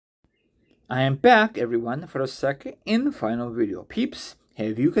I am back, everyone, for the second and final video. Peeps,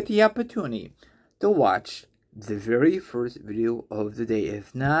 have you got the opportunity to watch the very first video of the day?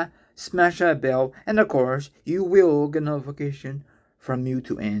 If not, smash that bell, and of course, you will get a notification from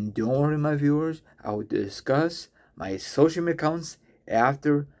YouTube. And don't worry, my viewers, I will discuss my social media accounts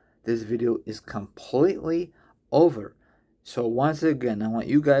after this video is completely over. So once again, I want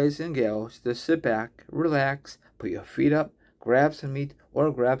you guys and gals to sit back, relax, put your feet up, grab some meat or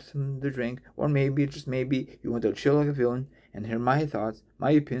grab some to drink, or maybe, just maybe, you want to chill like a villain and hear my thoughts,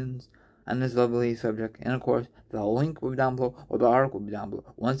 my opinions on this lovely subject. And of course, the link will be down below, or the article will be down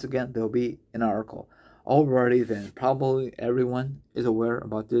below. Once again, there will be an article. Already then, probably everyone is aware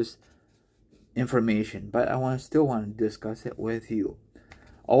about this information, but I still want to discuss it with you.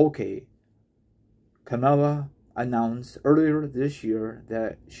 Okay, Carmella announced earlier this year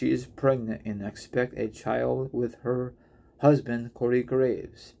that she is pregnant and expect a child with her husband, Corey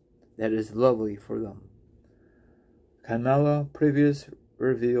Graves. That is lovely for them. Carmella previously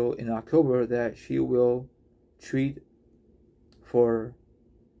revealed in October that she will treat for,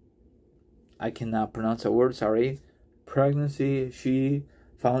 I cannot pronounce that word, sorry, pregnancy. She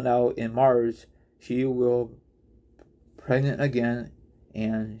found out in March she will pregnant again,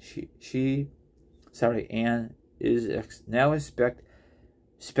 and and is now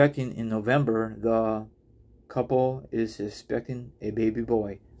expecting in November. The couple is expecting a baby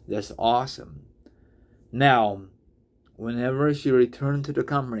boy. That's awesome. Now, whenever she returns to the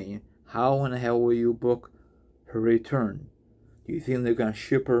company, how in the hell will you book her return? Do you think they're gonna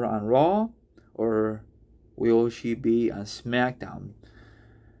ship her on Raw, or will she be on SmackDown?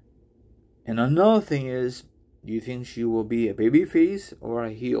 And another thing is, do you think she will be a babyface or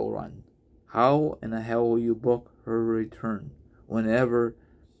a heel run? How in the hell will you book her return whenever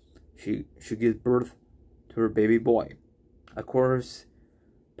she gives birth to her baby boy? Of course,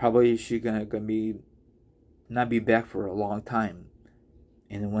 probably she gonna not be back for a long time,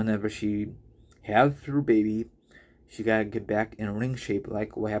 and whenever she has her baby, she gotta get back in ring shape,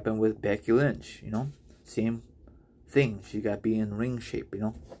 like what happened with Becky Lynch. Same thing. She gotta be in ring shape.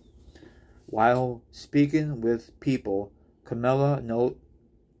 While speaking with people, Carmella noted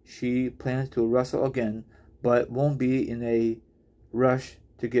she plans to wrestle again, but won't be in a rush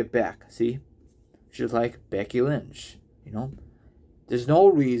to get back. See? She's like Becky Lynch, There's no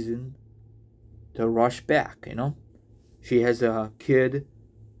reason to rush back, She has a kid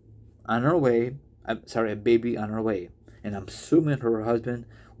on her way. A baby on her way. And I'm assuming her husband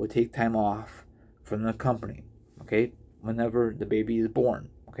will take time off from the company, okay? Whenever the baby is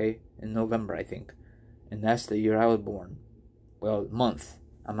born, okay? In November, I think. And that's the year I was born. Well, month.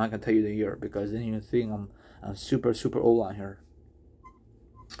 I'm not going to tell you the year, because then you think I'm super, super old on here.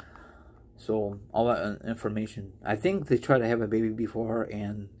 So, all that information. I think they tried to have a baby before,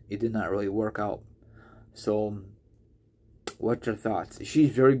 and it did not really work out. So, what's your thoughts? She's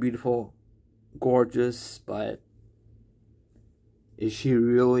very beautiful, gorgeous, but is she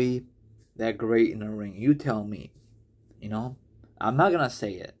really that great in the ring? You tell me. I'm not going to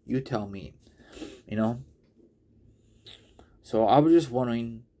say it. You tell me. So, I was just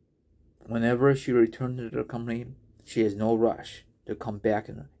wondering, whenever she returned to the company, she has no rush to come back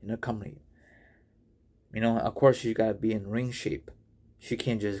in the company. Of course, she got to be in ring shape. She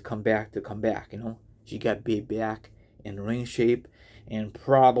can't just come back. She got to be back in ring shape and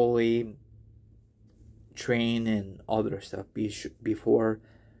probably train and other stuff before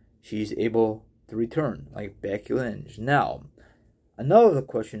she's able to return, like Becky Lynch. Now, another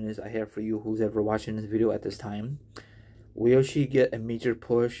question is I have for you, who's ever watching this video at this time. Will she get a major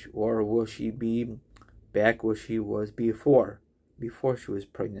push, or will she be back where she was before she was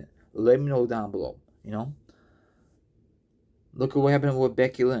pregnant? Let me know down below. Look at what happened with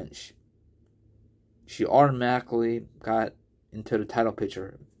Becky Lynch. She automatically got into the title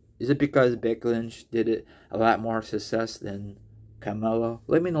picture. Is it because Becky Lynch did it a lot more success than Carmella?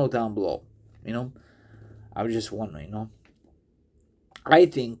 Let me know down below. I was just wondering, I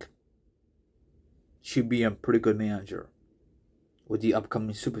think she'd be a pretty good manager with the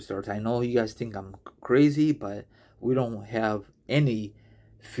upcoming superstars. I know you guys think I'm crazy, but we don't have any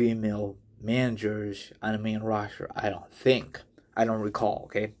female managers on the main roster, I don't think. I don't recall,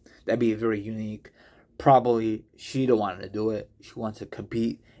 okay? That'd be very unique. Probably she don't want to do it. She wants to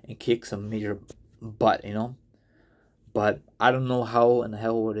compete and kick some major butt, But I don't know how in the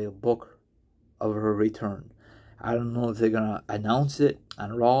hell would they book of her return. I don't know if they're going to announce it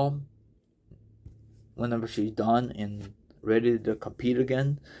on Raw whenever she's done and ready to compete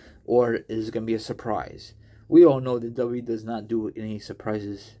again, or is it going to be a surprise? We all know that WWE does not do any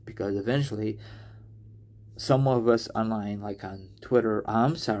surprises, because eventually some of us online, like on Twitter,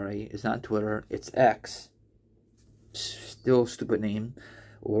 I'm sorry, it's not Twitter, it's X, still stupid name,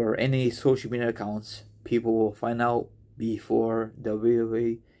 or any social media accounts, people will find out before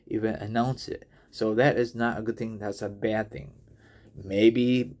WWE even announce it. So that is not a good thing. That's a bad thing.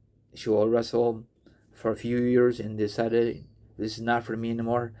 Maybe she will wrestle for a few years and decided this is not for me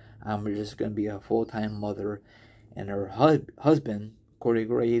anymore. I'm just going to be a full-time mother. And her husband, Corey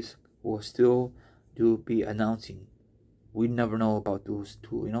Graves, will still be announcing. We never know about those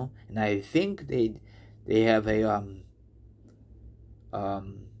two, you know. And I think they have a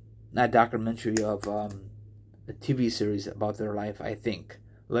not documentary of a TV series about their life, I think.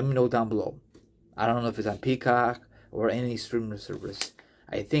 Let me know down below. I don't know if it's on Peacock or any streaming service.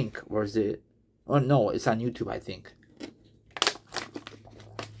 I think, or is it? Oh no, it's on YouTube, I think.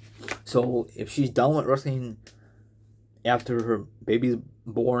 So if she's done with wrestling after her baby's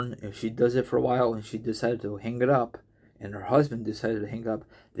born, if she does it for a while and she decided to hang it up, and her husband decided to hang up,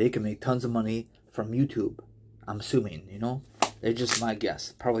 they can make tons of money from YouTube. I'm assuming, you know. It's just my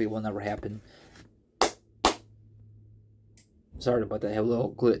guess. Probably will never happen. Sorry about that. I have a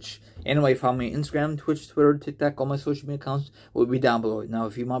little glitch. Anyway, follow me on Instagram, Twitch, Twitter, TikTok. All my social media accounts will be down below. Now,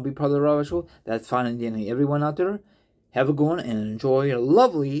 if you want to be part of the Raw Show, that's fine and dandy. Everyone out there, have a good one and enjoy a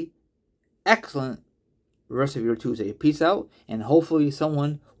lovely, excellent rest of your Tuesday. Peace out, and hopefully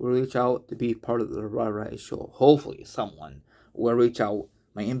someone will reach out to be part of the Raw Show. Hopefully someone will reach out.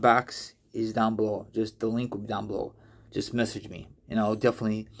 My inbox is down below. Just the link will be down below. Just message me, and I'll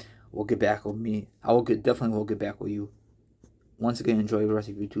definitely will get back with me. Definitely will get back with you. Once again, enjoy the rest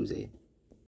of your Tuesday.